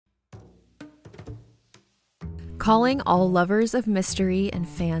Calling all lovers of mystery and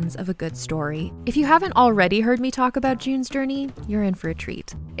fans of a good story. If you haven't already heard me talk about June's Journey, you're in for a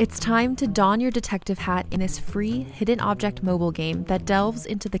treat. It's time to don your detective hat in this free hidden object mobile game that delves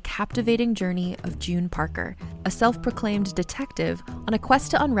into the captivating journey of June Parker, a self-proclaimed detective on a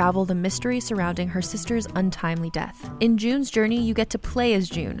quest to unravel the mystery surrounding her sister's untimely death. In June's Journey, you get to play as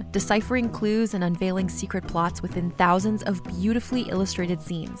June, deciphering clues and unveiling secret plots within thousands of beautifully illustrated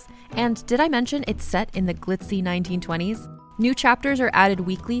scenes. And did I mention it's set in the glitzy 1920s? New chapters are added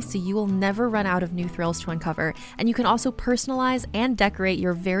weekly, so you will never run out of new thrills to uncover, and you can also personalize and decorate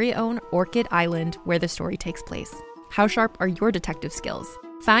your very own Orchid Island where the story takes place. How sharp are your detective skills?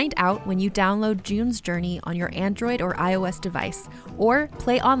 Find out when you download June's Journey on your Android or iOS device, or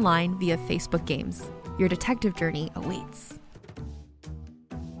play online via Facebook Games. Your detective journey awaits.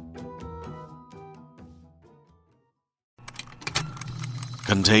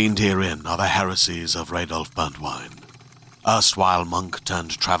 Contained herein are the heresies of Radolf Burntwine, erstwhile monk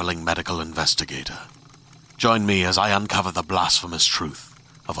turned traveling medical investigator. Join me as I uncover the blasphemous truth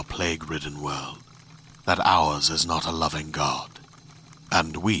of a plague-ridden world, that ours is not a loving God,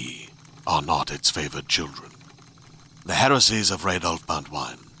 and we are not its favored children. The heresies of Radolf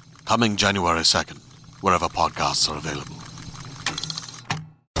Burntwine, coming January 2nd, wherever podcasts are available.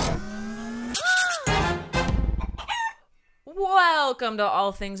 Welcome to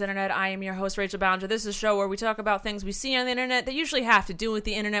All Things Internet. I am your host, Rachel Ballinger. This is a show where we talk about things we see on the internet that usually have to do with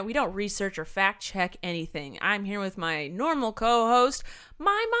the internet. We don't research or fact check anything. I'm here with my normal co-host,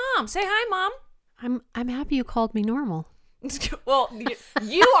 my mom. Say hi, Mom. I'm happy you called me normal. Well,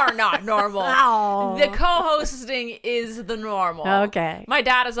 you are not normal. Oh. The co-hosting is the normal. Okay. My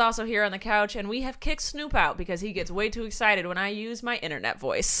dad is also here on the couch, and we have kicked Snoop out because he gets way too excited when I use my internet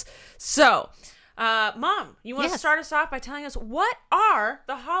voice. So... Mom, you want to start us off by telling us what are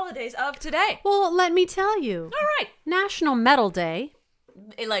the holidays of today? Well, let me tell you. All right. National Metal Day.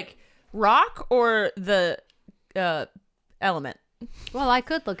 Like rock or the element? Well, I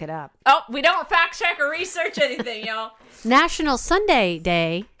could look it up. Oh, we don't fact check or research anything, y'all. National Sunday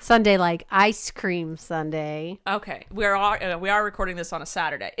Day. Sunday like ice cream Sunday. Okay. We are recording this on a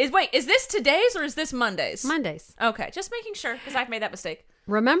Saturday. Is this today's or is this Monday's? Mondays. Okay. Just making sure because I've made that mistake.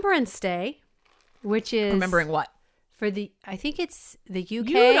 Remembrance Day. Which is... Remembering what? I think it's the UK. You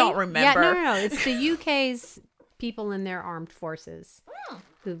don't remember. Yeah, no. It's the UK's people in their armed forces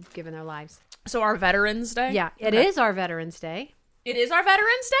who've given their lives. So our Veterans Day? Yeah, it is our Veterans Day. It is our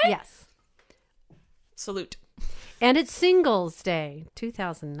Veterans Day? Yes. Salute. And it's Singles Day,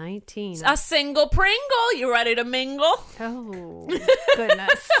 2019. A single Pringle. You ready to mingle? Oh,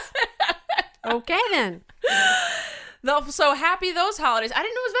 goodness. Okay, then. So happy those holidays. I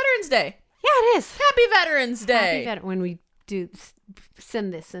didn't know it was Veterans Day. Yeah, it is. Happy Veterans Day. When we do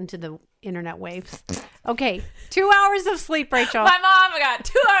send this into the internet waves. Okay, 2 hours of sleep, Rachel. My mom got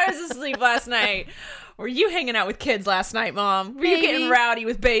 2 hours of sleep last night. Were you hanging out with kids last night, Mom? Were you getting rowdy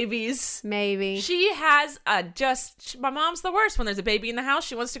with babies? Maybe. She has my mom's the worst. When there's a baby in the house,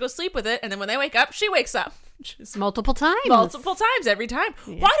 she wants to go sleep with it. And then when they wake up, she wakes up. Multiple times. Multiple times every time.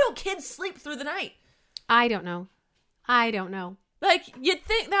 Yeah. Why don't kids sleep through the night? I don't know. Like, you'd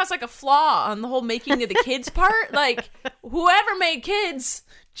think that was like a flaw on the whole making of the kids part. Like, whoever made kids,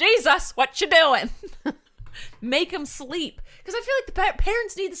 Jesus, what you doing? Make them sleep. Because I feel like the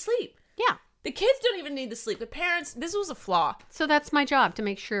parents need to sleep. Yeah. The kids don't even need to sleep. The parents, this was a flaw. So that's my job, to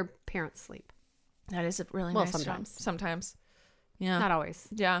make sure parents sleep. That is a really nice job. Sometimes. Yeah. Not always.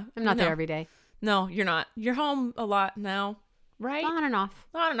 Yeah. I'm not there every day. No, you're not. You're home a lot now. Right? On and off.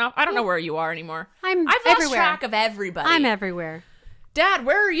 I don't know where you are anymore. I've everywhere. Lost track of everybody. I'm everywhere. Dad,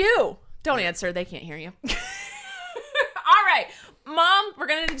 where are you? Don't answer. They can't hear you. All right. Mom, we're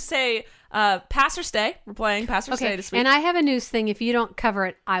going to say Pastor's Day. We're playing Pastor's Day this week. And I have a news thing. If you don't cover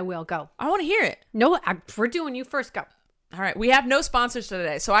it, I will go. I want to hear it. No, we're doing you first. Go. All right. We have no sponsors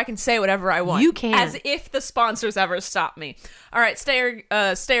today, so I can say whatever I want. You can. As if the sponsors ever stop me. All right. Stay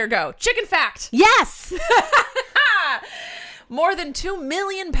or go. Chicken fact. Yes. More than 2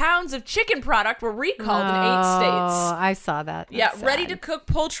 million pounds of chicken product were recalled in 8 states. Oh, I saw that. That's ready-to-cook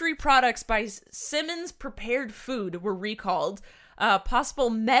poultry products by Simmons Prepared Food were recalled. Possible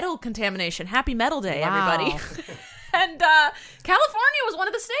metal contamination. Happy Metal Day, everybody. And California was one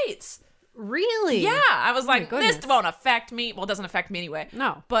of the states. Really? Yeah. I was like, this won't affect me. Well, it doesn't affect me anyway.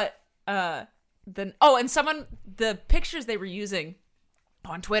 No. But the pictures they were using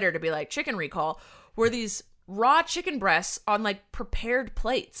on Twitter to be like chicken recall were these raw chicken breasts on like prepared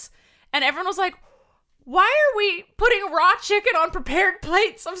plates. And everyone was like, why are we putting raw chicken on prepared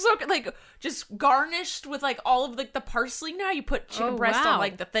plates? I'm so like just garnished with like all of like the parsley. Now you put chicken breast on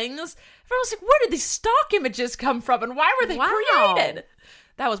like the things. I was like, where did these stock images come from, and why were they created?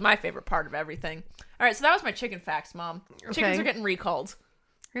 That was my favorite part of everything. All right, so that was my chicken facts, Mom. Okay. Chickens are getting recalled.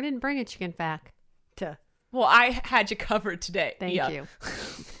 I didn't bring a chicken fact. Well, I had you covered today. Thank you.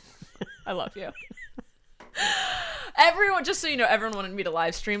 I love you. Everyone, just so you know, everyone wanted me to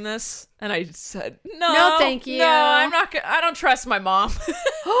live stream this, and I said no, thank you. No, I'm not. I don't trust my mom.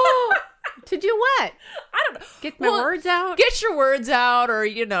 To do what? I don't know. Get my words out? Get your words out, or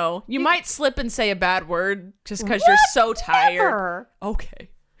you might slip and say a bad word just because you're so tired. Never. Okay.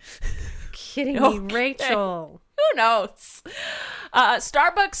 Kidding me, Rachel. Who knows?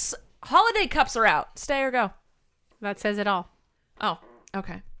 Starbucks holiday cups are out. Stay or go? That says it all. Oh,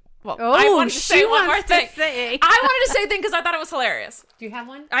 okay. Well, Oh, I wanted to she say one more wants to thing. say. I wanted to say a thing because I thought it was hilarious. Do you have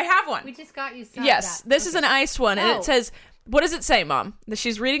one? I have one. We just got you some. Yes, this is an iced one, and Oh. it says, what does it say, Mom? That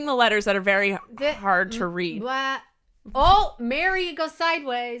she's reading the letters that are very hard to read. What? Oh, Mary goes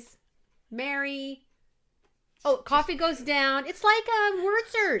sideways. Mary. Oh, coffee goes down. It's like a word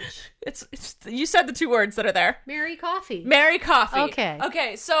search. It's you said the two words that are there. Mary coffee. Merry coffee. Okay.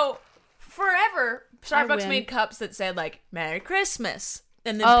 Okay, so forever, Starbucks win. made cups that said, like, Merry Christmas.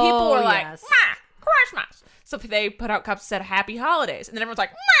 And then people were like, yes. Christmas. So they put out cups that said Happy Holidays. And then everyone's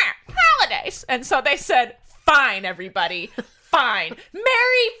like, holidays. And so they said, fine, everybody. Fine.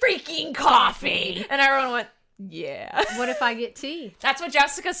 Merry freaking coffee. And everyone went, yeah. What if I get tea? That's what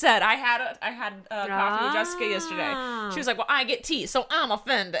Jessica said. I had coffee with Jessica yesterday. She was like, well, I get tea, so I'm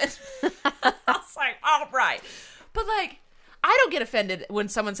offended. I was like, all right. But like, I don't get offended when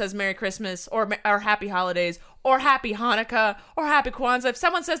someone says Merry Christmas or Happy Holidays or Happy Hanukkah or Happy Kwanzaa. If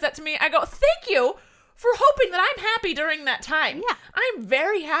someone says that to me, I go, thank you for hoping that I'm happy during that time. Yeah. I'm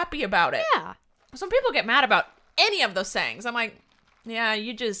very happy about it. Yeah. Some people get mad about any of those sayings. I'm like, yeah,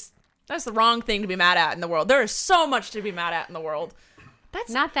 that's the wrong thing to be mad at in the world. There is so much to be mad at in the world.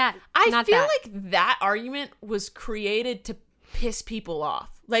 That's Not that. I feel like that argument was created to piss people off.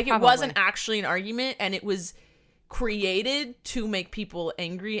 Like Probably. it wasn't actually an argument, and it was created to make people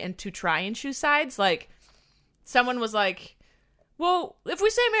angry and to try and choose sides. Like someone was like, well, if we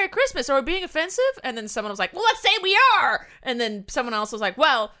say Merry Christmas, are we being offensive? And then someone was like, well, let's say we are. And then someone else was like,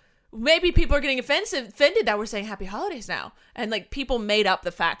 well, maybe people are getting offended that we're saying Happy Holidays now. And like people made up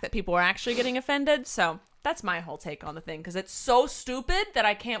the fact that people were actually getting offended. So that's my whole take on the thing, because it's so stupid that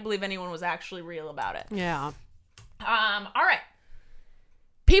I can't believe anyone was actually real about it. Yeah. All right.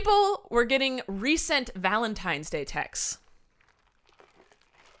 People were getting resent Valentine's Day texts.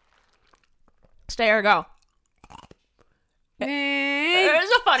 Stay or go? There's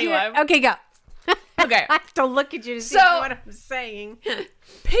a funny one. Okay, go. Okay. I have to look at you to see So- what I'm saying.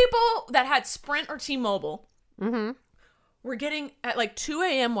 People that had Sprint or T-Mobile were getting, at like 2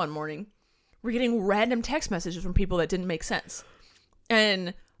 a.m. one morning, were getting random text messages from people that didn't make sense.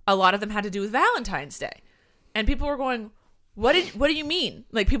 And a lot of them had to do with Valentine's Day. And people were going, what do you mean?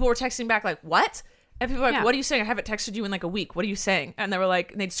 Like people were texting back like, what? And people were like, Yeah. what are you saying? I haven't texted you in like a week. What are you saying? And they were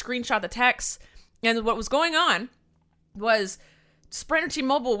like, they'd screenshot the text. And what was going on was Sprint or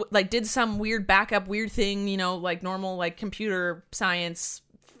T-Mobile like did some weird backup, weird thing, like normal like computer science,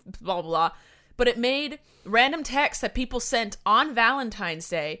 blah, blah, blah. But it made random texts that people sent on Valentine's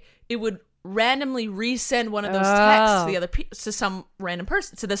Day. It would randomly resend one of those texts to the other to some random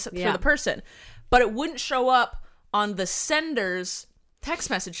person, to the person. But it wouldn't show up on the sender's text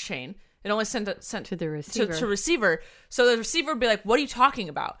message chain. It only sent To the receiver. to receiver. So the receiver would be like, what are you talking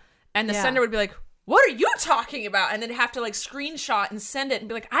about? And the sender would be like, what are you talking about? And then have to like screenshot and send it and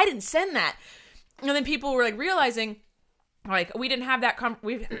be like, I didn't send that. And then people were like realizing like we didn't have that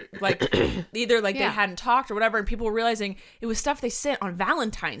we like either like they hadn't talked or whatever, and people were realizing it was stuff they sent on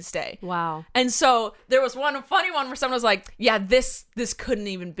Valentine's Day. Wow. And so there was one funny one where someone was like, yeah, this couldn't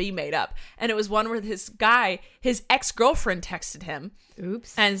even be made up. And it was one where his ex-girlfriend texted him.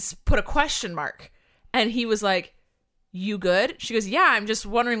 Oops. And put a question mark. And he was like, you good? She goes, yeah, I'm just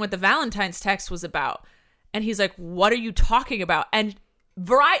wondering what the Valentine's text was about. And he's like, what are you talking about? And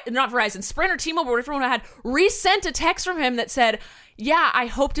not Verizon, Sprint or T-Mobile, whatever one had, resent a text from him that said, yeah, I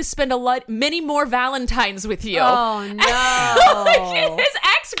hope to spend many more Valentines with you. Oh, no. His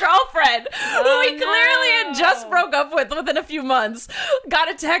ex-girlfriend, who he clearly had just broke up with within a few months,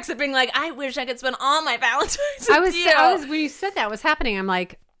 got a text of being like, I wish I could spend all my Valentines with you. I was when you said that was happening, I'm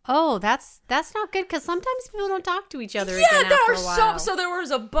like, oh, that's not good, because sometimes people don't talk to each other again after a while. So there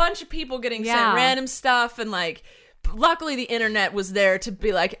was a bunch of people getting sent random stuff, and like luckily the internet was there to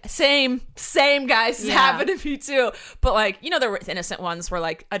be like, same guys, this happened to me too. But like, you know, there were innocent ones where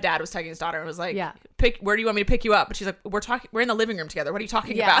like a dad was taking his daughter and was like, where do you want me to pick you up? But she's like, we're in the living room together. What are you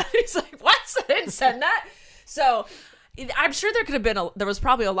talking about? And he's like, what? I didn't send that. So I'm sure there could have been there was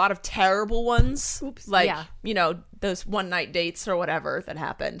probably a lot of terrible ones. Oops. Like, you know, those one night dates or whatever that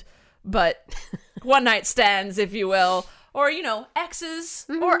happened. But one night stands, if you will, or, you know, exes.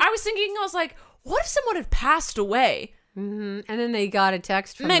 Or I was like, what if someone had passed away? And then they got a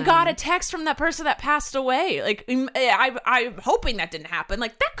text from got a text from that person that passed away. Like, I'm hoping that didn't happen.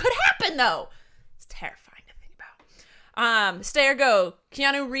 Like, that could happen, though. It's terrifying to think about. Stay or go.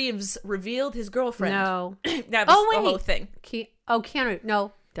 Keanu Reeves revealed his girlfriend. No. That was the whole thing. Keanu.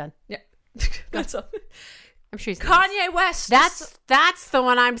 No. Done. Yeah. That's all. I'm sure he's Kanye West. That's the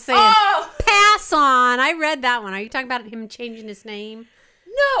one I'm saying. Oh! Pass on. I read that one. Are you talking about him changing his name?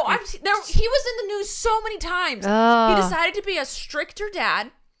 No, he was in the news so many times. He decided to be a stricter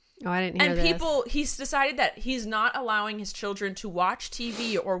dad. Oh, I didn't hear this. He's decided that he's not allowing his children to watch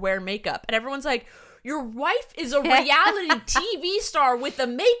TV or wear makeup. And everyone's like, your wife is a reality TV star with a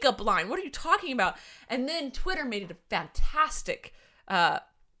makeup line. What are you talking about? And then Twitter made it a fantastic, not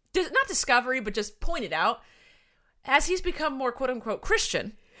discovery, but just pointed out, as he's become more quote-unquote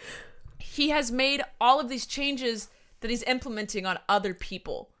Christian, he has made all of these changes that he's implementing on other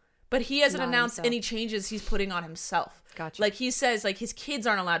people. But he hasn't announced any changes he's putting on himself. Gotcha. Like, he says, like, his kids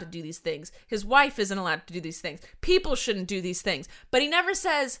aren't allowed to do these things. His wife isn't allowed to do these things. People shouldn't do these things. But he never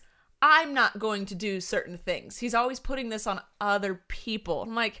says, I'm not going to do certain things. He's always putting this on other people.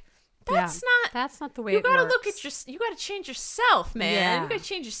 I'm like, that's not the way it works. You gotta look at you gotta change yourself, man. Yeah. You gotta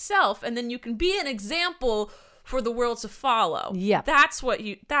change yourself, and then you can be an example for the world to follow. Yeah.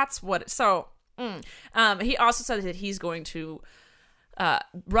 He also said that he's going to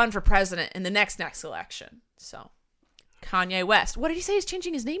run for president in the next election. So, Kanye West. What did he say he's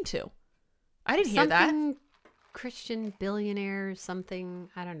changing his name to? I didn't hear that. Christian billionaire something.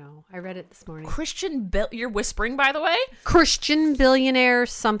 I don't know. I read it this morning. You're whispering, by the way? Christian billionaire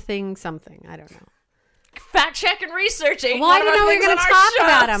something. I don't know. Fact check and researching. Well, I didn't know we were going to talk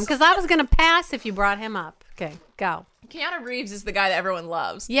about him because I was going to pass if you brought him up. Okay, go. Keanu Reeves is the guy that everyone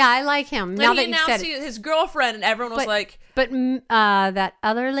loves. Yeah, I like him. Now that you said it. His girlfriend, and everyone was like... But that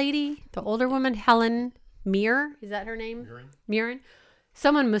other lady, the older woman, Helen Mirren, is that her name? Mirren.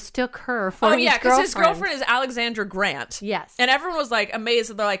 Someone mistook her for his girlfriend. because his girlfriend is Alexandra Grant. Yes. And everyone was like amazed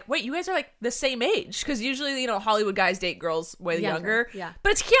that they're like, wait, you guys are like the same age. Because usually, you know, Hollywood guys date girls way younger. Yeah.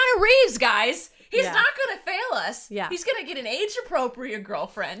 But it's Keanu Reeves, guys. He's not going to fail us. Yeah. He's going to get an age-appropriate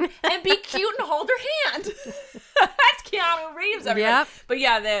girlfriend and be cute and hold her hand. That's Keanu Reeves, everybody. Yep. But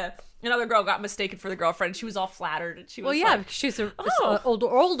yeah, another girl got mistaken for the girlfriend. She was all flattered. And she was she's an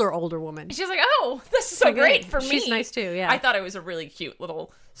older woman. She's like, oh, this is so great for me. She's nice too, yeah. I thought it was a really cute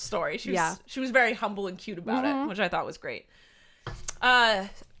little story. She was very humble and cute about it, which I thought was great.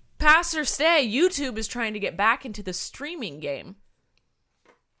 Pass or stay, YouTube is trying to get back into the streaming game.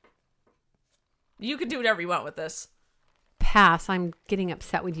 You can do whatever you want with this. Pass. I'm getting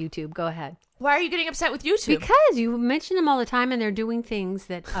upset with YouTube. Go ahead. Why are you getting upset with YouTube? Because you mention them all the time and they're doing things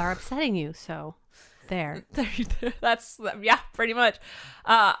that are upsetting you. So, there. That's, yeah, pretty much.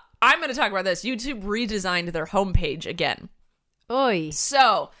 I'm going to talk about this. YouTube redesigned their homepage again. Oy.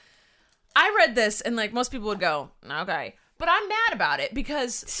 So, I read this and like most people would go, okay. But I'm mad about it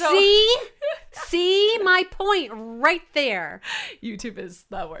because... See my point right there. YouTube is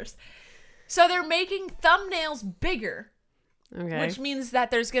the worst. So they're making thumbnails bigger, which means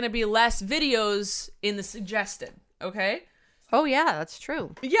that there's going to be less videos in the suggested, okay? Oh, yeah, that's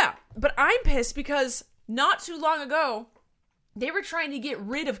true. Yeah, but I'm pissed because not too long ago, they were trying to get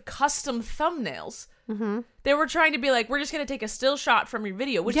rid of custom thumbnails. Mm-hmm. They were trying to be like, we're just going to take a still shot from your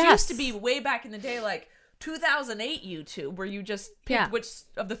video, which used to be way back in the day, like 2008 YouTube, where you just picked which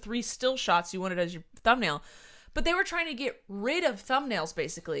of the 3 still shots you wanted as your thumbnail. But they were trying to get rid of thumbnails,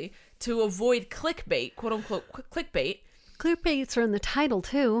 basically, to avoid clickbait, quote-unquote clickbait. Clickbaits are in the title,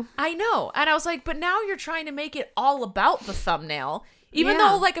 too. I know. And I was like, but now you're trying to make it all about the thumbnail. Even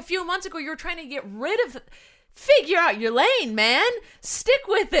though, like, a few months ago, you were trying to get rid of... Figure out your lane, man. Stick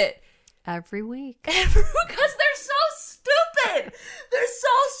with it. Every week. Because they're so stupid. They're so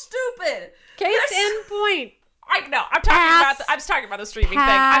stupid. Case in point. I know. I'm just talking about the streaming thing.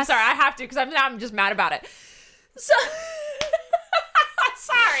 I'm sorry. I have to because I'm just mad about it. So,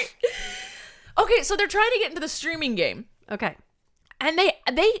 sorry. Okay, so they're trying to get into the streaming game. Okay. And they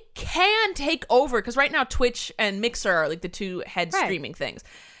can take over, because right now Twitch and Mixer are like the 2 head streaming things.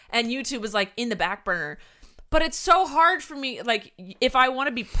 And YouTube is like in the back burner. But it's so hard for me, like, if I want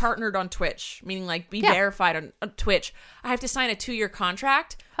to be partnered on Twitch, meaning, like, be verified on Twitch, I have to sign a 2-year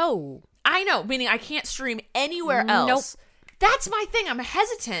contract. Oh. I know, meaning I can't stream anywhere else. Nope. That's my thing. I'm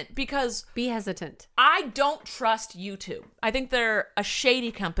hesitant because... Be hesitant. I don't trust YouTube. I think they're a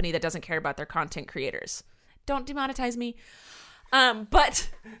shady company that doesn't care about their content creators. Don't demonetize me. But...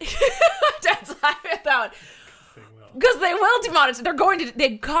 Dad's laughing about... Because they will demonetize.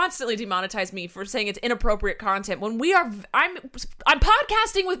 They constantly demonetize me for saying it's inappropriate content when I'm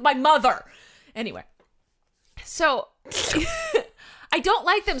podcasting with my mother. Anyway, so I don't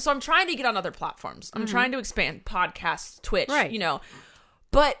like them, so I'm trying to get on other platforms. I'm trying to expand podcasts, Twitch, right.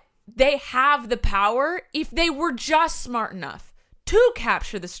 But they have the power if they were just smart enough to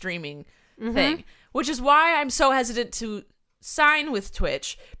capture the streaming thing, which is why I'm so hesitant to sign with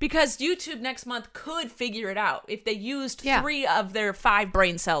Twitch, because YouTube next month could figure it out. If they used 3 of their 5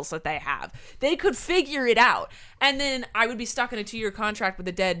 brain cells that they have, they could figure it out, and then I would be stuck in a 2-year contract with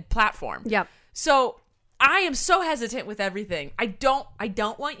a dead platform. Yep. So I am so hesitant with everything. I don't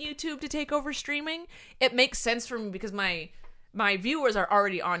want YouTube to take over streaming. It makes sense for me because my viewers are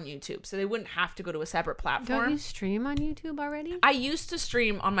already on YouTube, so they wouldn't have to go to a separate platform. Don't you stream on YouTube already? I used to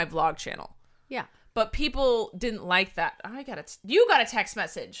stream on my vlog channel. Yeah. But people didn't like that. You got a text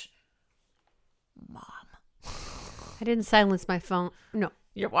message. Mom. I didn't silence my phone. No.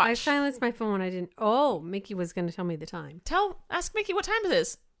 Your watch. I silenced my phone when I didn't. Oh, Mickey was going to tell me the time. Ask Mickey what time it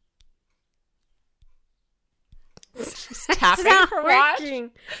is. She's tapping her watch.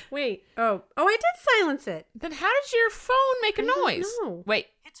 Wait. Oh, I did silence it. Then how did your phone make a noise? No. Wait.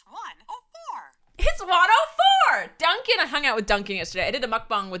 It's 1:04. It's 1:04. Duncan. I hung out with Duncan yesterday. I did a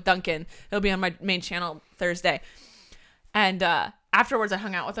mukbang with Duncan. It'll be on my main channel Thursday. And afterwards, I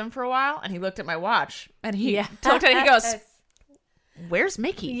hung out with him for a while, and he looked at my watch, and he looked at it, he goes, "Where's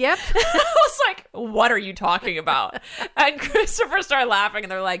Mickey?" Yep. I was like, "What are you talking about?" And Christopher started laughing,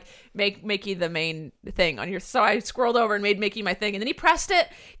 and they're like, "Make Mickey the main thing on your." So I scrolled over and made Mickey my thing, and then he pressed it,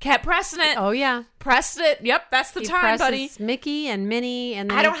 kept pressing it. Oh yeah, pressed it. Yep, that's the time, buddy. Mickey and Minnie,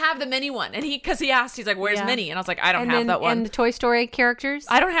 and then I don't have the Minnie one, and because he asked, he's like, "Where's Minnie?" And I was like, "I don't have that one." And the Toy Story characters,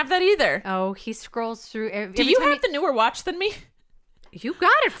 I don't have that either. Oh, he scrolls through. Do you have the newer watch than me? You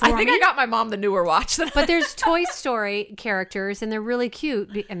got it for me. I think I got my mom the newer watch. But there's Toy Story characters, and they're really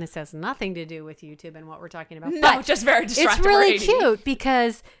cute. And this has nothing to do with YouTube and what we're talking about. No, but just very distracting. It's really cute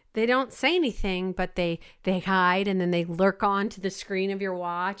because they don't say anything, but they hide, and then they lurk onto the screen of your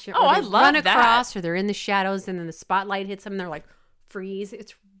watch. Or I they love run that. across, or they're in the shadows, and then the spotlight hits them, and they're like, freeze.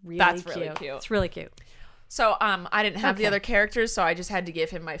 It's really cute. It's really cute. So I didn't have the other characters, so I just had to give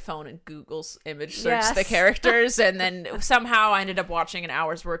him my phone and Google's image search the characters, and then somehow I ended up watching an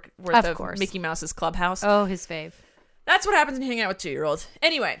hour's worth of Mickey Mouse's Clubhouse. Oh, his fave. That's what happens when you hang out with 2-year-olds.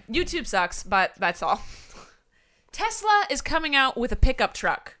 Anyway, YouTube sucks, but that's all. Tesla is coming out with a pickup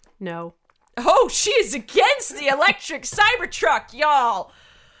truck. No. Oh, she is against the electric Cybertruck, y'all.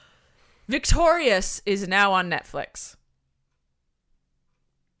 Victorious is now on Netflix.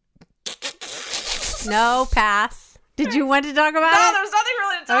 No, pass. Did you want to talk about it? No, there's nothing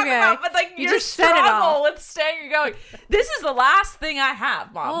really to talk about, but like your struggle with staying going. This is the last thing I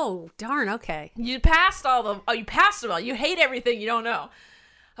have, Mom. Oh, darn, okay. You passed them all. You hate everything you don't know.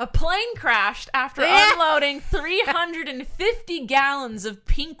 A plane crashed after unloading 350 gallons of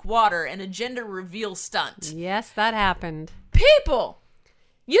pink water in a gender reveal stunt. Yes, that happened. People,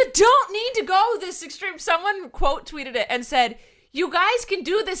 you don't need to go this extreme. Someone quote tweeted it and said, "You guys can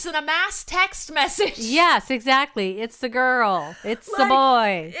do this in a mass text message." Yes, exactly. It's the girl. It's the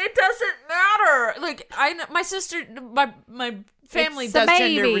boy. It doesn't matter. Like my sister, my family It's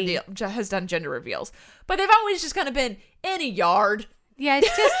has done gender reveals, but they've always just kind of been in a yard. Yeah,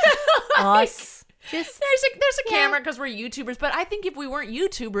 it's just us. Just there's a camera because we're YouTubers, but I think if we weren't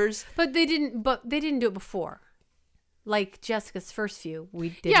YouTubers, but they didn't do it before. Like Jessica's first few, we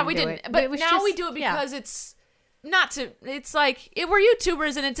didn't. Yeah, we didn't. But now we do it because it's. It's like we're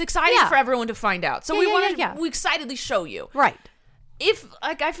YouTubers and it's exciting for everyone to find out. So we excitedly show you. Right.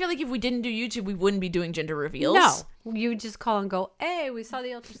 I feel like if we didn't do YouTube, we wouldn't be doing gender reveals. No. You would just call and go, "Hey, we saw the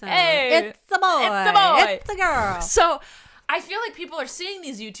ultrasound. Hey, it's a boy. It's a boy. It's a girl." So I feel like people are seeing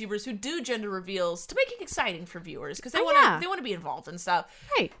these YouTubers who do gender reveals to make it exciting for viewers because they want to be involved and stuff.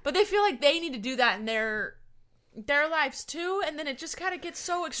 Right. But they feel like they need to do that in their lives too, and then it just kind of gets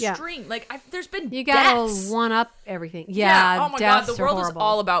so extreme. Like there's been you gotta deaths. one up everything. Yeah. Oh my god, the world horrible. is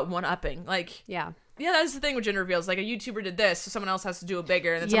all about one upping. Like yeah, that's the thing with gender reveals. Like a YouTuber did this, so someone else has to do it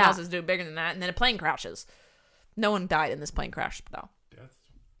bigger, and then someone else has to do it bigger than that, and then a plane crashes. No one died in this plane crash though.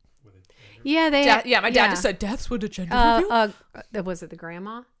 Yeah, my dad just said deaths with a gender reveal. Was it the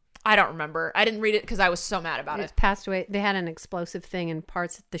grandma? I don't remember. I didn't read it because I was so mad about It it. passed away. They had an explosive thing and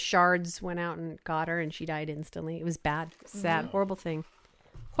parts, the shards went out and got her and she died instantly. It was bad. Sad. Horrible thing.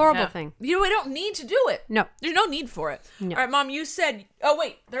 Horrible thing. You know, we don't need to do it. No. There's no need for it. No. All right, Mom, you said... Oh,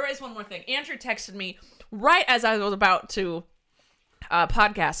 wait. There is one more thing. Andrew texted me right as I was about to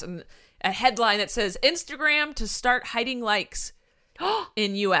podcast and a headline that says, Instagram to start hiding likes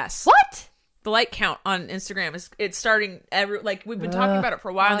in U.S. What? The like count on Instagram it's starting we've been talking about it for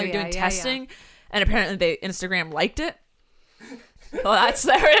a while, and they're doing testing, and apparently Instagram liked it. Well, I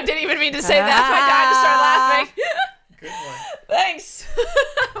didn't even mean to say that. My dad just started laughing. Good one. Thanks.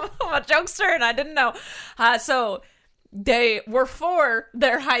 I'm a jokester, and I didn't know. So they were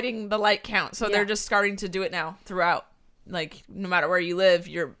they're hiding the like count, so they're just starting to do it now throughout. Like, no matter where you live,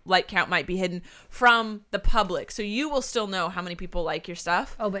 your like count might be hidden from the public. So you will still know how many people like your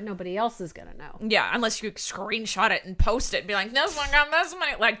stuff. Oh, but nobody else is going to know. Yeah, unless you screenshot it and post it and be like, this one got this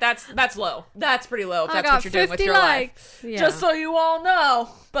many. Like, that's low. That's pretty low if I that's got what you're doing with 50 your likes. life. Yeah. Just so you all know.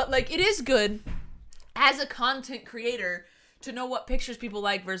 But, like, it is good as a content creator to know what pictures people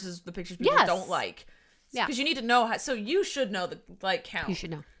like versus the pictures people don't like. Yeah. Because you need to know so you should know the like count. You should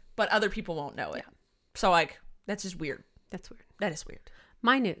know. But other people won't know it. So, like, that's just weird. That's weird. That is weird.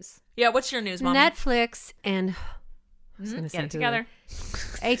 My news. Yeah, what's your news, Mom? Netflix and... I was gonna Get say it together.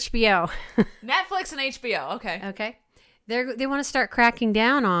 HBO. Netflix and HBO. Okay. Okay. They want to start cracking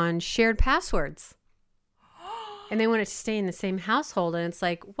down on shared passwords. And they want it to stay in the same household. And it's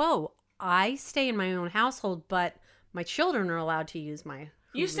like, whoa, I stay in my own household, but my children are allowed to use my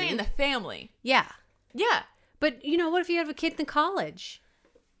You Hulu. stay in the family. Yeah. Yeah. But, what if you have a kid in college?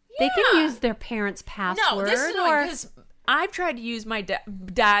 They can use their parents' password. No, this is annoying because I've tried to use my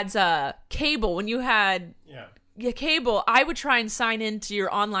dad's cable. When you had cable, I would try and sign into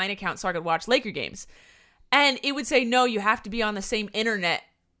your online account so I could watch Laker games. And it would say, no, you have to be on the same internet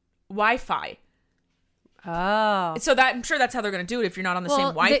Wi-Fi. Oh. So that I'm sure that's how they're going to do it if you're not on the same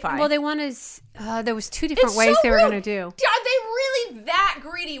Wi-Fi. They want to... there was two different ways they were going to do. Are they really that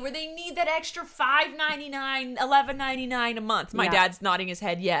greedy where they need that extra $5.99, $11.99 a month? My dad's nodding his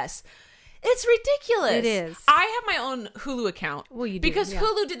head yes. It's ridiculous. It is. I have my own Hulu account. Well, you do, because yeah.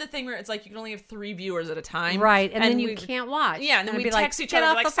 Hulu did the thing where it's like you can only have 3 viewers at a time. Right, and then you can't watch. Yeah, and then it'd we be text each "Get other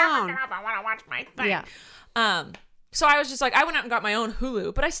off like, the phone." I want to watch my thing. Yeah. So I was just like, I went out and got my own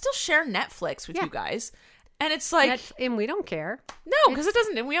Hulu, but I still share Netflix with you guys. And it's like... and we don't care. No, because it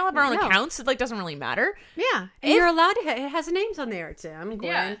doesn't... We all have our own No. accounts. It doesn't really matter. Yeah. And you're allowed to... It has names on there. Tim,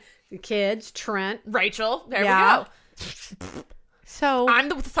 Gwen, the kids, Trent. Rachel. There Yeah. we go. So... I'm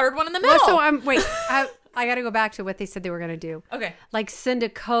the third one in the middle. Well, so I got to go back to what they said they were going to do. Okay. Like send a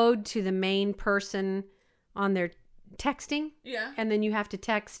code to the main person on their texting. Yeah. And then you have to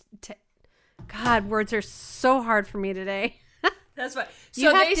text... God, words are so hard for me today. That's fine. You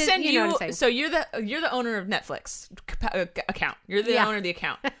So have they to- send you know you. what I'm saying. So you're the owner of Netflix account. You're the Yeah. owner of the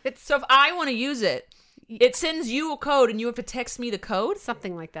account. So if I want to use it, it sends you a code, and you have to text me the code.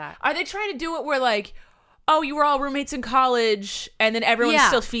 Something like that. Are they trying to do it where like, oh, you were all roommates in college, and then everyone's Yeah.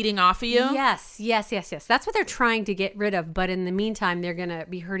 still feeding off of you? Yes. That's what they're trying to get rid of. But in the meantime, they're going to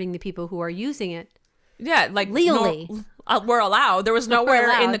be hurting the people who are using it. Yeah, like Legally. we're allowed. There was nowhere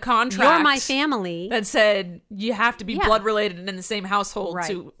We're in allowed. the contract. You're my family. That said you have to be Yeah. blood related and in the same household Right.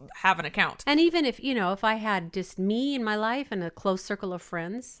 to have an account. And even if I had just me in my life and a close circle of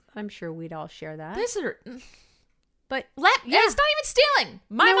friends, I'm sure we'd all share that. This is. But It's not even stealing.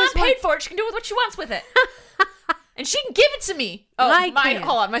 My There mom was paid one- for it. She can do with what she wants with it. And she can give it to me. Oh, I can't.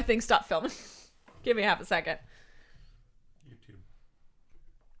 hold on. My thing stopped filming. Give me half a second. YouTube.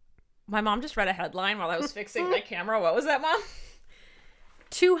 My mom just read a headline while I was fixing my camera. What was that, Mom?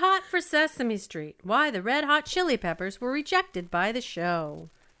 Too hot for Sesame Street. Why the Red Hot Chili Peppers were rejected by the show.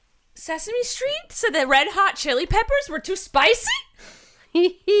 Sesame Street? So the Red Hot Chili Peppers were too spicy?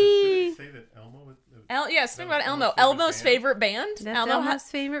 Did they say that Elmo was... Yeah, something about Elmo. Elmo's Elmo's favorite favorite band? That's Elmo Elmo's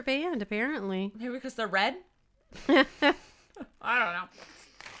favorite band, apparently. Maybe because they're red? I don't know.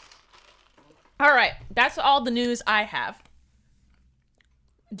 All right. That's all the news I have.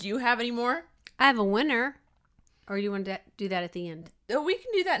 Do you have any more? I have a winner. Or you want to do that at the end? Oh, we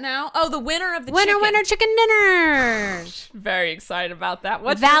can do that now. Oh, the winner of the Winner, chicken. winner, chicken dinner. Very excited about that.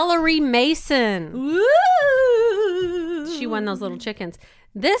 What's Valerie Mason. Woo! She won those little chickens.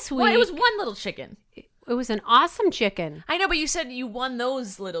 This week, Well, it was one little chicken. it was an awesome chicken. I know, but you said you won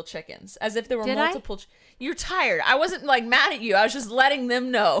those little chickens as if there were Did I? multiple. You're tired. I wasn't like mad at you. I was just letting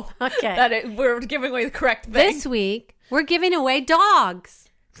them know Okay. that we're giving away the correct thing. This week, we're giving away dogs.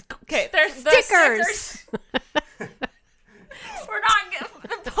 Okay, there's the Stickers. We're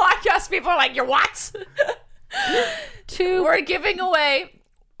not the podcast people are like, you're what? We're giving away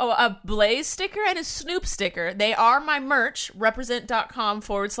a Blaze sticker and a Snoop sticker. They are my merch,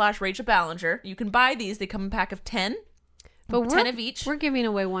 represent.com/Rachel Ballinger. You can buy these. They come in a pack of 10. But 10 of each. We're giving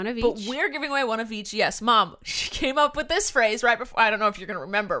away one of each. But we're giving away one of each. Yes, Mom. She came up with this phrase right before. I don't know if you're going to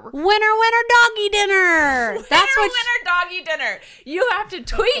remember. Winner, winner, doggy dinner. That's what. Winner, doggy dinner. You have to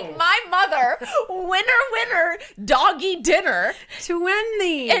tweet my mother, winner, doggy dinner. To win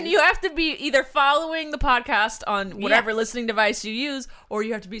these. And you have to be either following the podcast on whatever Yes. listening device you use, or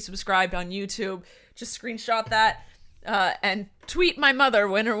you have to be subscribed on YouTube. Just screenshot that and tweet my mother,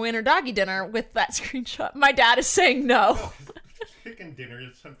 winner, doggy dinner, with that screenshot. My dad is saying no. Chicken dinner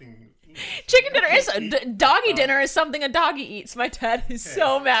is something. Chicken dinner is doggy dinner is something a doggy eats. My dad is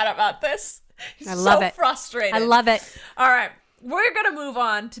so mad about this. He's I love so it. frustrated. I love it. All right, we're gonna move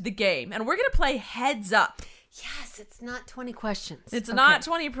on to the game, and we're gonna play Heads Up. Yes, it's not 20 questions. It's not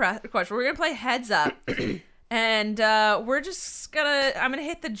 20 questions. We're gonna play Heads Up, and we're just gonna. I'm gonna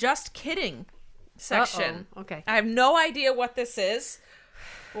hit the just kidding section. Uh-oh. Okay. I have no idea what this is,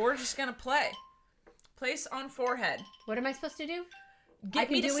 but we're just gonna play. Place on forehead. What am I supposed to do? I Get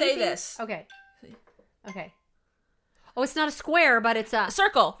can me to do say anything? this. Okay. Okay. Oh, it's not a square, but it's a...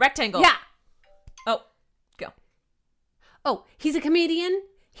 Circle, rectangle. Yeah. Oh, go. Oh, he's a comedian.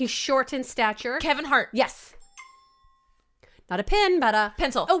 He's short in stature. Kevin Hart. Yes. Not a pen, but a...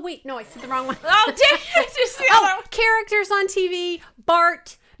 Pencil. Oh, wait. No, I said the wrong one. Oh, dang it. It's the other Oh, one. characters on TV.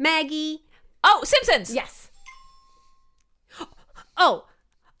 Bart, Maggie. Oh, Simpsons. Yes. Oh,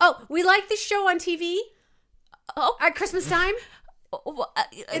 we like this show on TV Oh, at Christmas time.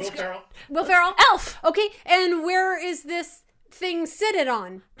 it's Will Ferrell. Will Ferrell. Elf. Okay, and where is this thing seated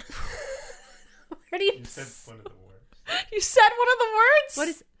on? Where do you... You said one of the words. You said one of the words? What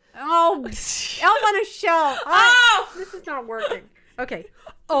is... Oh, Elf on a Shelf. Oh! This is not working. Okay.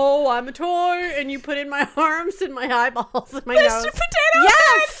 Oh, I'm a toy, and you put in my arms and my eyeballs and my Mr. nose. Potato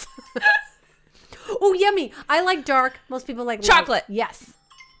Yes! Oh, yummy. I like dark. Most people like light. Chocolate. Yes.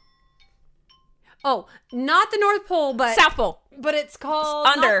 Oh, not the North Pole, but... South Pole. But it's called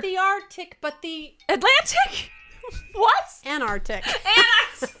Under. not the Arctic, but the Atlantic? What? Antarctic.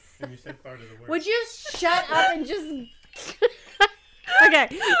 And And you said part of the word. Would you shut up and just... Okay,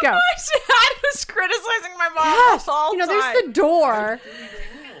 go. my dad was criticizing my mom Yes. the whole You know, time. there's the door.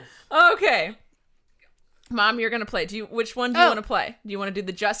 Okay. Mom, you're going to play. Which one do you Oh. want to play? Do you want to do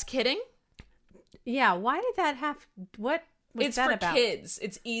the just kidding? Yeah, why did that have... What was It's that for about? kids.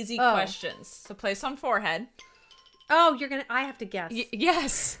 It's easy Oh. questions. So place on forehead. Oh, you're gonna... I have to guess.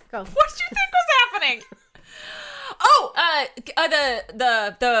 Yes. Go. What did you think was happening? Oh,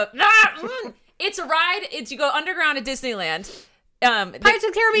 it's a ride. You go underground at Disneyland. Pirates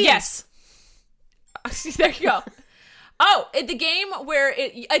of the Caribbean. Yes. There you go. Oh, the game where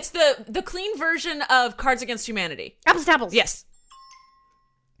it's the clean version of Cards Against Humanity. Apples to apples. Yes.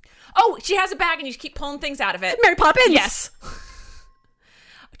 Oh, she has a bag and you keep pulling things out of it. Mary Poppins. Yes.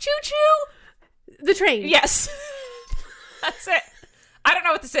 Choo choo. The train. Yes. That's it. I don't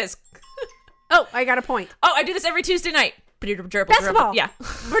know what this is. Oh, I got a point. Oh, I do this every Tuesday night. Gerbil, Basketball. Yeah.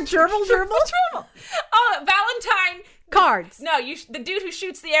 Gerbil, gerbil. Oh, Valentine. Cards. No, the dude who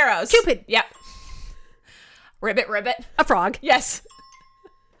shoots the arrows. Cupid. Yep. Ribbit. A frog. Yes.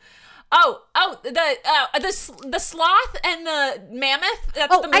 Oh, the sloth and the mammoth.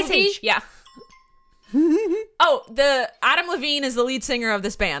 That's Oh, the movie. Ice Age. Yeah. Oh, the Adam Levine is the lead singer of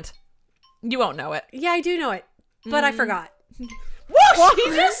this band. You won't know it. Yeah, I do know it, but I forgot. Whoosh! He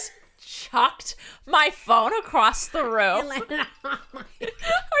just chucked my phone across the room. Are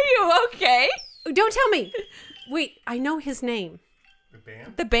you okay? Don't tell me. Wait, I know his name. The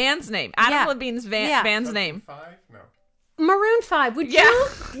band? The band's name. Adam Yeah. Levine's Yeah. band's name. 5? No. Maroon 5. Would Yeah. you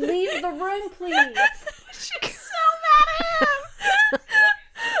leave the room, please? She's so mad at him.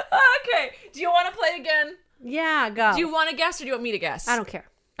 Okay. Do you want to play again? Yeah, go. Do you want to guess or do you want me to guess? I don't care.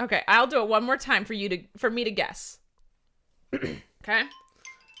 Okay, I'll do it one more time for me to guess. Okay.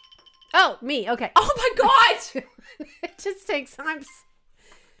 Oh, me. Okay. Oh my god! It just takes time.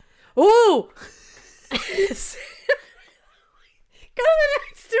 Ooh. Go to the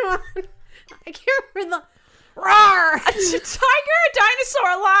next one. I can't remember the... Roar. A tiger, a dinosaur,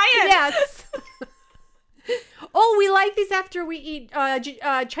 a lion. Yes. Oh, we like these after we eat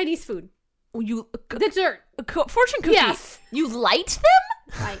Chinese food. You Dessert. fortune cookies. Yes. You light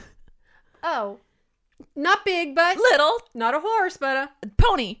them? Like, oh, not big, but Little not a horse, but a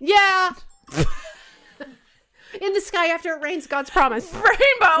pony. yeah. In the sky after it rains, God's promise.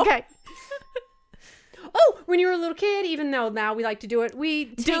 Rainbow. Okay. Oh, when you were a little kid, even though now we like to do it, we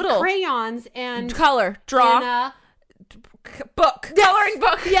take Doodle. crayons and Color. Draw. and, Book. yes. Coloring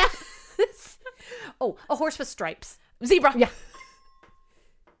book. Yes. Oh, a horse with stripes. Zebra. Yeah.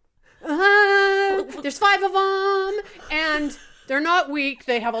 There's 5 of them, and they're not weak.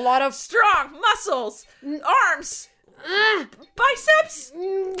 They have a lot of Strong muscles, arms, biceps. No,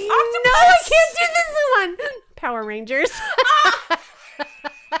 I can't do this one. Power Rangers.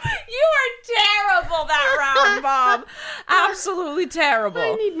 You are terrible that round, Bob. Absolutely terrible.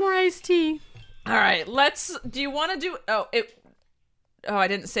 I need more iced tea. All right, do you want to do... Oh, I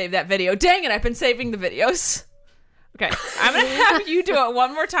didn't save that video. Dang it, I've been saving the videos. Okay, I'm going to have you do it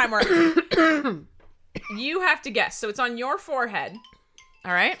one more time where you have to guess. So it's on your forehead.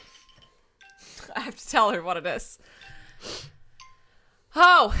 All right? I have to tell her what it is.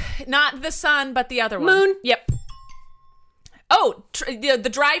 Oh, not the sun, but the other one. Moon. Yep. Oh, the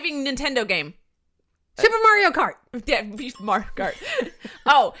driving Nintendo game. Super Mario Kart. Yeah, Mario Kart.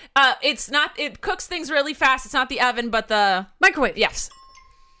 Oh, it's not. It cooks things really fast. It's not the oven, but the Microwave. yes.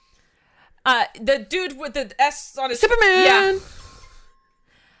 The dude with the S on his Superman. Yeah.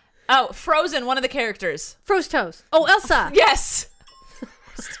 Oh, Frozen. One of the characters. Froze toes. Oh, Elsa. Yes.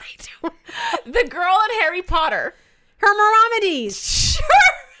 The girl in Harry Potter. Hermoramides. Sure.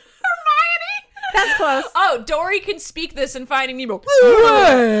 Hermione. That's close. Oh, Dory can speak this in Finding Nemo.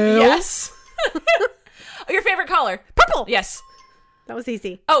 Yes. Your favorite color? Purple. Yes. That was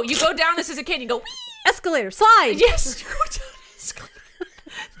easy. Oh, you go down this as a kid and you go, wee. Escalator. Slide. Yes. You go down this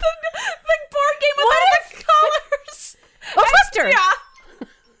the board game with all the colors. Oh, Twister. Yeah.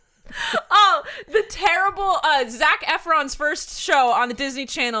 Oh, the terrible Zac Efron's first show on the Disney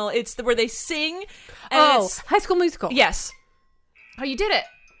Channel. It's where they sing. And it's, High School Musical. yes. Oh, you did it.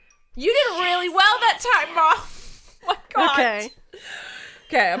 You did really well that time, Mom. Oh my God.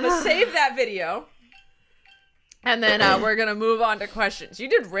 Okay, I'm going to save that video. And then we're going to move on to questions. You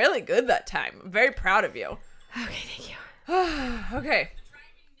did really good that time. I'm very proud of you. Okay, thank you. Okay.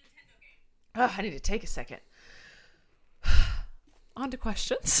 Oh, I need to take a second. On to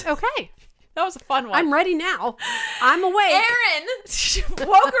questions. Okay. That was a fun one. I'm ready now. I'm awake. Erin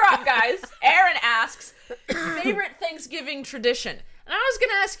woke her up, guys. Erin asks, favorite Thanksgiving tradition. And I was going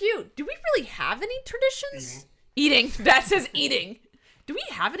to ask you, do we really have any traditions? Eating. That says eating. Do we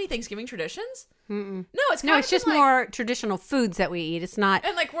have any Thanksgiving traditions? Mm-mm. No, it's kind No, of it's just like, more traditional foods that we eat. It's not.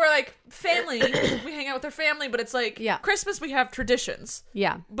 and like we're like family. We hang out with our family, but it's like Yeah. Christmas we have traditions.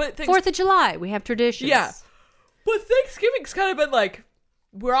 Yeah. But 4th of July, we have traditions. Yeah. But Thanksgiving's kind of been like,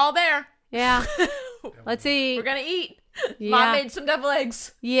 we're all there. Yeah. Let's eat. We're gonna eat. Yeah. Mom made some deviled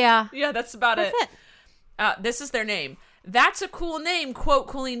eggs. Yeah. Yeah, that's about That's it. This is their name. That's a cool name, quote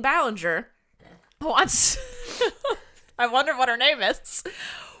Colleen Ballinger. Wants I wonder what her name is.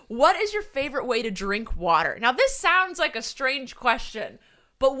 What is your favorite way to drink water? Now, this sounds like a strange question,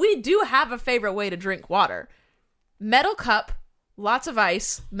 but we do have a favorite way to drink water. Metal cup, lots of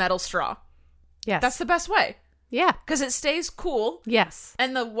ice, metal straw. Yes. That's the best way Yeah. because it stays cool, Yes.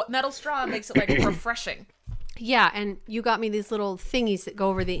 and the metal straw makes it like refreshing. Yeah, and you got me these little thingies that go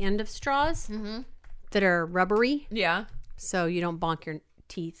over the end of straws that are rubbery, Yeah. so you don't bonk your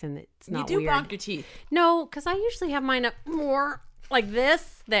teeth and it's not You do weird. bonk your teeth. No, because I usually have mine up more like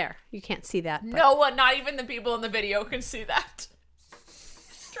this. There, you can't see that. But No one, not even the people in the video can see that.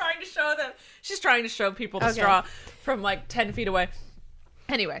 She's trying to show them. She's trying to show people the Okay. straw from like 10 feet away.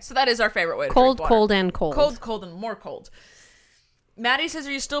 Anyway, so that is our favorite way to cold, drink water. cold, and cold. Cold, cold, and more cold. Maddie says,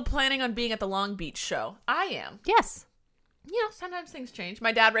 are you still planning on being at the Long Beach show? I am. Yes. You know, sometimes things change.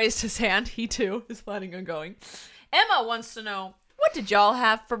 My dad raised his hand. He, too, is planning on going. Emma wants to know, what did y'all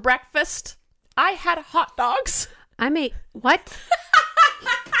have for breakfast? I had hot dogs. I made what?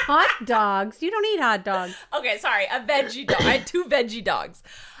 Hot dogs. You don't eat hot dogs. Okay, sorry, a veggie dog. I had 2 veggie dogs.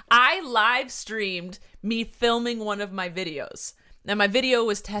 I live streamed me filming one of my videos. Now, my video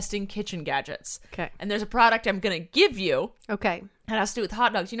was testing kitchen gadgets. Okay. And there's a product I'm going to give you. Okay. It has to do with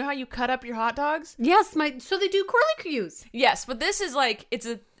hot dogs. You know how you cut up your hot dogs? Yes, so they do curlicues. Yes, but this is like,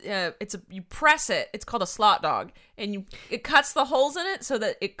 you press it. It's called a slot dog. And it cuts the holes in it so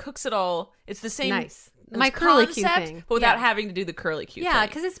that it cooks it all. It's the same. Nice. My curlicue concept, thing. but without Yeah. having to do the curlicue Yeah, thing.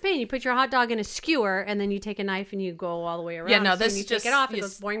 because it's pain. You put your hot dog in a skewer, and then you take a knife and you go all the way around. Yeah, no, so this when you just- take it off. It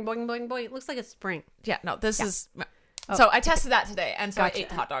yes. goes boing, boing, boing, boing. It looks like a spring. Yeah, no, this is... Oh. So I tested that today, and so Gotcha. I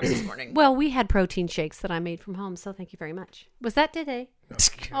ate hot dogs this morning. Well, we had protein shakes that I made from home, so thank you very much. Was that today?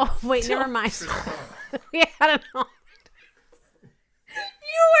 Oh, wait, never mind. Yeah, I don't know. You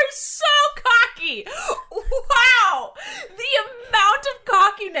are so cocky. Wow. The amount of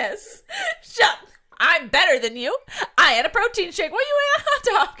cockiness. Shut. I'm better than you. I had a protein shake. Well, you ate a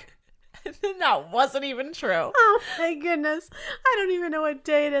hot dog. That wasn't even true. Oh, my goodness. I don't even know what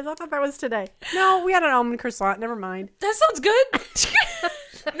day it is. I thought that was today. No, we had an almond croissant. Never mind. That sounds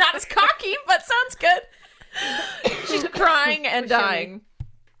good. Not as cocky, but sounds good. She's crying and dying.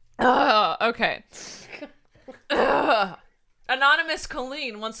 Okay. Anonymous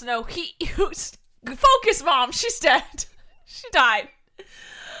Colleen wants to know focus, Mom. She's dead. She died.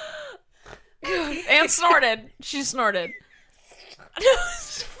 And snorted. She snorted.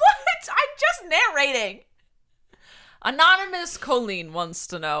 What? I'm just narrating. Anonymous Colleen wants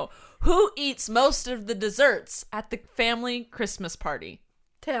to know who eats most of the desserts at the family Christmas party.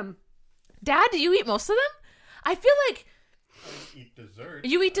 Tim. Dad, do you eat most of them? I feel like Eat dessert.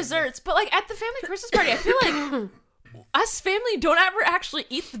 you eat desserts, but like at the family Christmas party, I feel like us family don't ever actually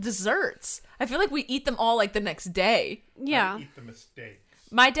eat the desserts. I feel like we eat them all like the next day. Yeah. I eat the mistakes.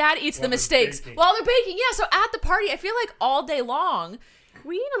 My dad eats the While they're mistakes baking. while they're baking. Yeah, so at the party, I feel like all day long,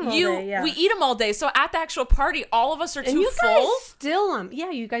 We eat them all day, yeah. we eat them all day. So at the actual party, all of us are and too you full. guys steal them.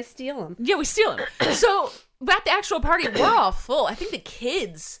 Yeah, you guys steal them. Yeah, we steal them. So at the actual party, we're all full. I think the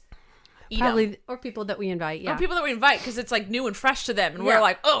kids eat 'em. Probably, or people that we invite, yeah. Or people that we invite because it's like new and fresh to them, and Yeah. we're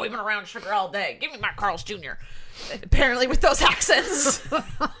like, oh, we've been around sugar all day. Give me my Carl's Jr. Apparently, with those accents,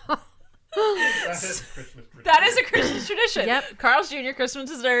 That is Christmas tradition. that is a Christmas tradition. Yep. Carl's Jr. Christmas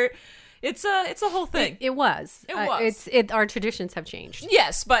dessert. It's a whole thing. It was. It was. Our traditions have changed.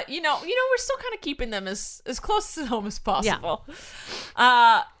 Yes, but you know, we're still kind of keeping them as close to home as possible.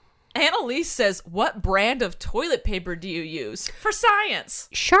 Annalise says, "What brand of toilet paper do you use for science?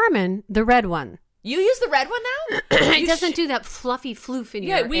 Charmin, the red one. You use the red one now? It doesn't do that fluffy floof in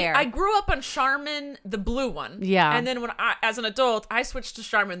your air. I grew up on Charmin, the blue one. Yeah. And then when as an adult, I switched to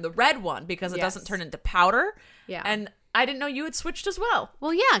Charmin, the red one, because it Yes. doesn't turn into powder. Yeah. And I didn't know you had switched as well.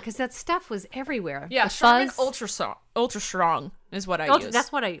 Well, yeah, because that stuff was everywhere. Yeah, The Charmin fuzz. Ultra Strong is what I Oh, use.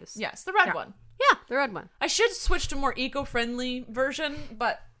 that's what I use. Yes, the red Yeah. one. Yeah, the red one. I should switch to more eco-friendly version,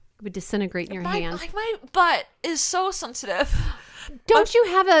 but It would disintegrate in your hand. my butt is so sensitive. Don't you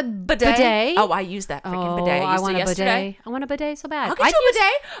have a bidet? Oh, I use that freaking Oh, bidet. I used want it a yesterday. bidet. I want a bidet so bad. I'll get you a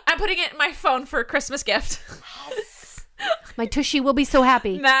bidet. I'm putting it in my phone for a Christmas gift. My tushy will be so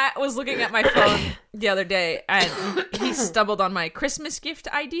happy. Matt was looking at my phone the other day, and he stumbled on my Christmas gift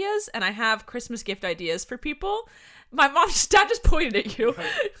ideas, and I have Christmas gift ideas for people. My dad just pointed at you.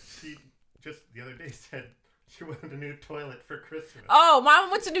 She just the other day said she wanted a new toilet for Christmas. Oh, Mom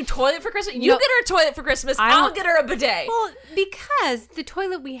wants a new toilet for Christmas? You No. get her a toilet for Christmas. I I'll want- get her a bidet. Well, because the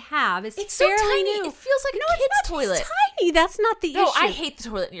toilet we have is It's so fairly tiny. new. It feels like no, a kid's it's not toilet. tiny. That's not the No, issue. I hate the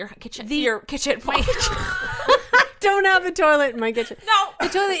toilet in your kitchen. Your kitchen. My kitchen. I don't have a toilet in my kitchen. No. The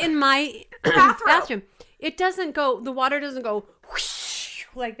toilet in my bathroom. It doesn't go. The water doesn't go whoosh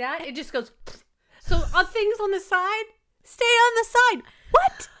like that. It just goes. So on things on the side, stay on the side.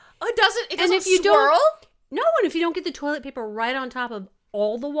 What? It doesn't. It And doesn't if you swirl. No, and if you don't get the toilet paper right on top of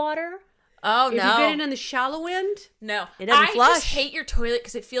all the water, Oh if no. you get it in the shallow end, No, It doesn't I just flush. hate your toilet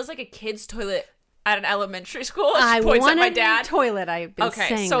because it feels like a kid's toilet at an elementary school. She I points want at my a dad. toilet. I've been Okay,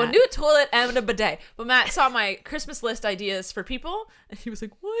 saying so that. a new toilet and a bidet. But Matt saw my Christmas list ideas for people, and he was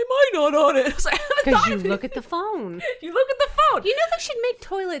like, "Why am I not on it?" I was like, "I haven't Because thought you of it." look at the phone. You look at the phone. You know they should make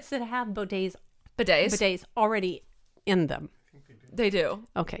toilets that have bidets. bidets already in them. They do.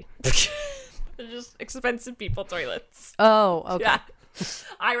 Okay. They're just expensive people toilets. Oh, okay. Yeah.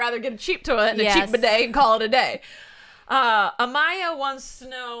 I'd rather get a cheap toilet and a Yes. cheap bidet and call it a day. Amaya wants to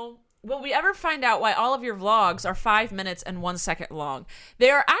know, will we ever find out why all of your vlogs are 5 minutes and 1 second long? They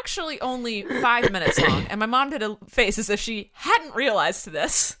are actually only 5 minutes long. And my mom did a face as if she hadn't realized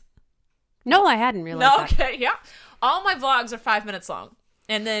this. No, I hadn't realized No, that. okay, yeah. All my vlogs are 5 minutes long.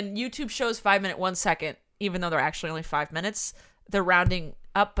 And then YouTube shows 5 minute 1 second, even though they're actually only 5 minutes. They're rounding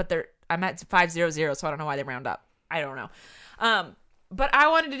up, but I'm at 500, so I don't know why they round up. I don't know. But I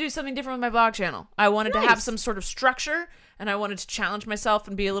wanted to do something different with my vlog channel. I wanted to have Nice. some sort of structure, and I wanted to challenge myself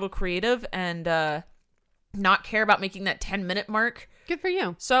and be a little creative and not care about making that 10-minute mark. Good for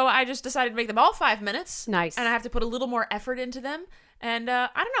you. So I just decided to make them all 5 minutes. Nice. And I have to put a little more effort into them. And I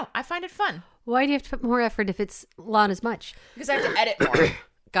don't know. I find it fun. Why do you have to put more effort if it's not as much? Because I have to edit more.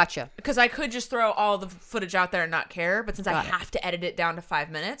 Gotcha. Because I could just throw all the footage out there and not care, but since I Got it. have to edit it down to 5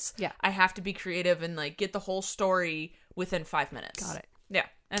 minutes, Yeah. I have to be creative and like get the whole story within 5 minutes. Got it. Yeah,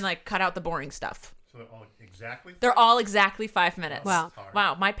 and like cut out the boring stuff. So they're all exactly. They're all exactly 5 minutes. Wow.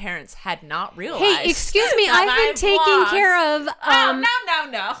 Wow, my parents had not realized. Hey, excuse me. that I've been my taking vlogs- care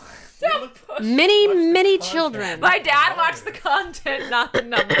of No. Don't push. many, What's the many content? children. My dad watched the content, not the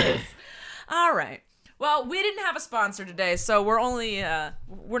numbers. All right. Well, we didn't have a sponsor today, so we're only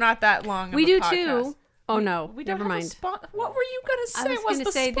we're not that long. of We a do podcast. too. Oh no, We don't never have mind. What were you gonna I say? was Was gonna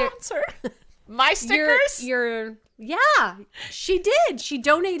the say there- sponsor? My stickers. Yeah, she did. She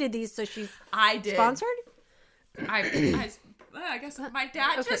donated these, so she's I did. sponsored. I I guess my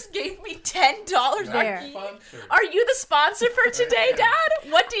dad just gave me $10. There. Are you the sponsor for today,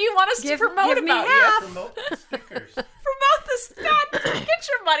 Dad? What do you want us to promote give me about half. you? Promote the stickers. Promote this. Dad, get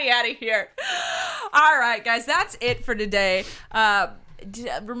your money out of here. All right, guys, that's it for today.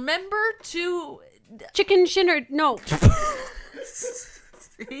 Remember to... Chicken shinner. No.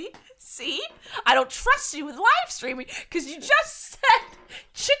 See? I don't trust you with live streaming because you just said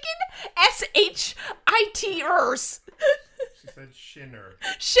chicken shiters. She said shinner.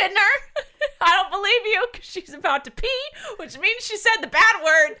 Shinner. I don't believe you because she's about to pee, which means she said the bad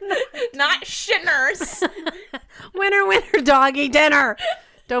word, not shinners. Winner, doggy dinner.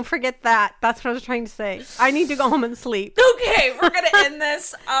 Don't forget that. That's what I was trying to say. I need to go home and sleep. Okay, we're going to end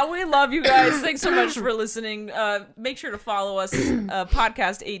this. We love you guys. Thanks so much for listening. Make sure to follow us,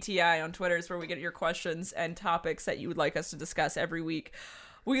 Podcast ATI on Twitter is where we get your questions and topics that you would like us to discuss every week.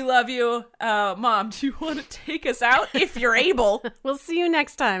 We love you. Mom, do you want to take us out if you're able? We'll see you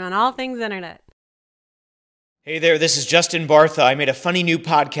next time on All Things Internet. Hey there, this is Justin Bartha. I made a funny new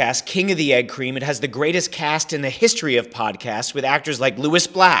podcast, King of the Egg Cream. It has the greatest cast in the history of podcasts with actors like Louis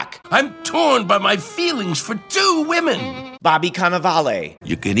Black, I'm torn by my feelings for two women. Bobby Cannavale,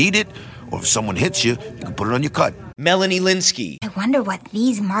 You can eat it, or if someone hits you, you can put it on your cut. Melanie Linsky, I wonder what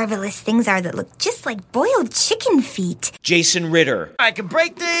these marvelous things are that look just like boiled chicken feet. Jason Ritter, I can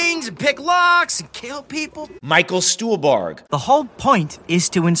break things and pick locks and kill people. Michael Stuhlbarg, The whole point is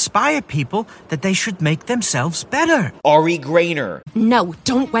to inspire people that they should make themselves better. Ari Grainer, No,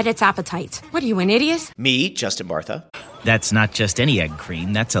 don't whet its appetite. What are you, an idiot? me, Justin Bartha, That's not just any egg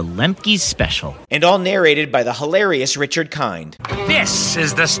cream, that's a Lemke's special. and all narrated by the hilarious Richard Kind. This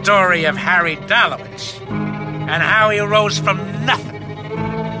is the story of Harry Dalowitz and how he rose from nothing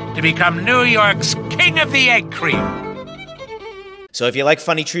to become New York's King of the Egg Cream. So if you like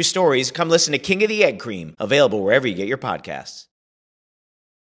funny true stories, come listen to King of the Egg Cream, available wherever you get your podcasts.